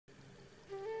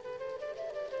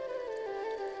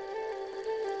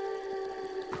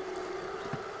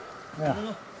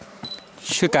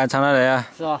去赶场了来啊？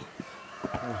是啊。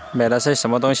买的是什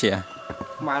么东西？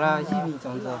买了玉米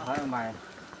种子，还有买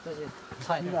这些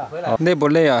菜回来。哦，累不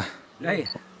累啊？累。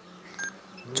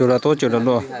走了多久的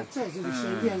路？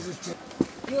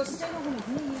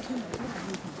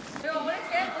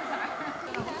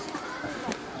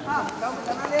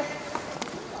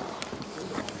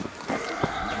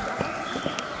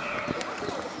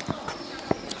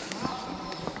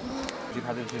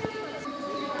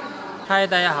嗨，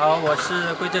大家好，我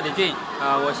是贵州李俊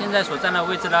我现在所站的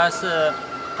位置呢是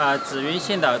紫云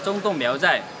县的中洞苗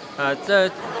寨这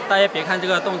大家别看这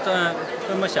个洞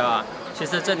这么小啊，其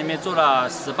实这里面住了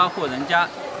18户人家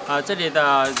这里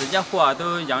的人家户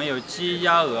都养有鸡、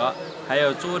鸭、鹅，还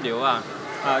有猪、牛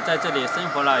在这里生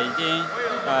活了已经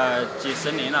几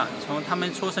十年了，从他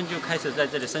们出生就开始在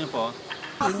这里生活。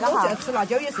我这吃辣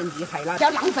椒也生厉害了，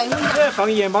要浪费。这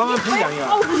放盐慢慢烹酱呀。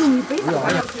你背上。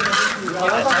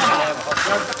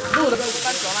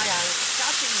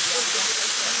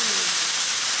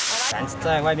咱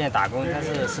在外面打工，但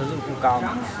是收入不高，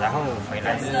然后回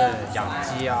来就是养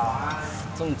鸡啊、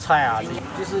种菜啊，这些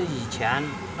就是以前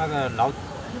那个老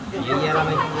爷爷他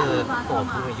们就是跟我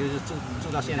同学就是住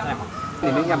到现在嘛。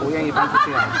你们应该不愿意搬出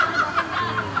去啊？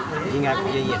应该不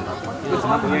愿意。为什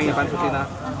么不愿意搬出去呢？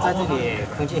在这里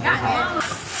空气很好。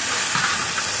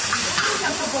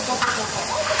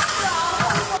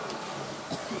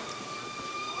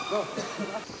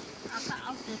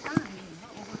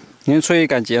您出去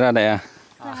赶集了来呀？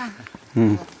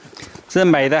是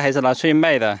买的还是拿出去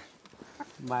卖的？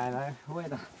买来喂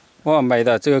的。哇，买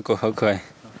的，这个狗好可爱。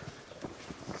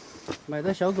买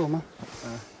的小狗吗？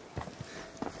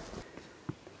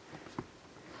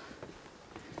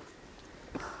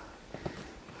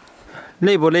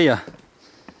累不累呀？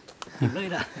挺累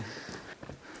的。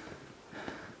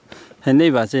很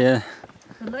累吧？这些。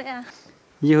很累啊。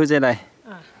以后再来。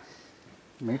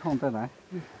没空再来。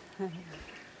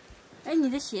哎，你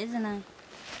的鞋子呢？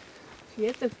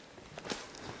鞋子。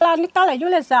那你打来就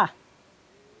来是啊？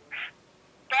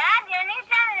对啊，就你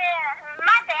想的，买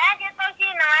对啊就东西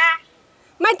呢？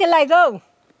买得来个。你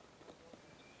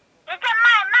这买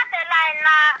得来呢？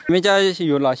你们家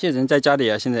有哪些人在家里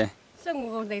啊？现在？是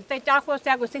我的在家和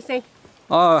3个婶婶。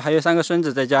哦，还有3个孙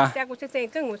子在家。3个婶婶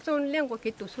跟我送2个去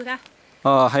读书的。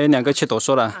哦，还有2个去读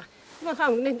书了。我好，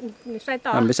你摔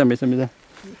倒。没事。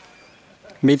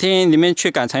每天你们去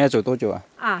赶场要走多久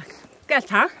啊？赶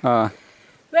场？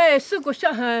喂，4个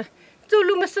小时，走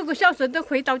路嘛4个小时都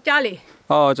可以到家里。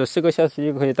哦，走4个小时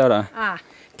就可以到了。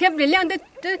天不亮都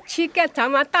去赶场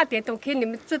嘛，大点钟去，你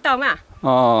们知道吗？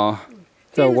哦，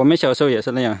这我们小时候也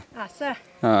是那样。是。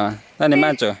那你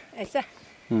慢走。是。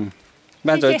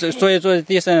慢走，坐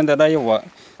地上的那有我。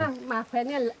麻烦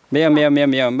你了。没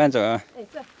有，慢走啊。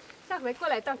是，下回过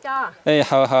来到家啊。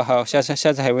好，下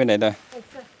次还会来的。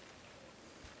是。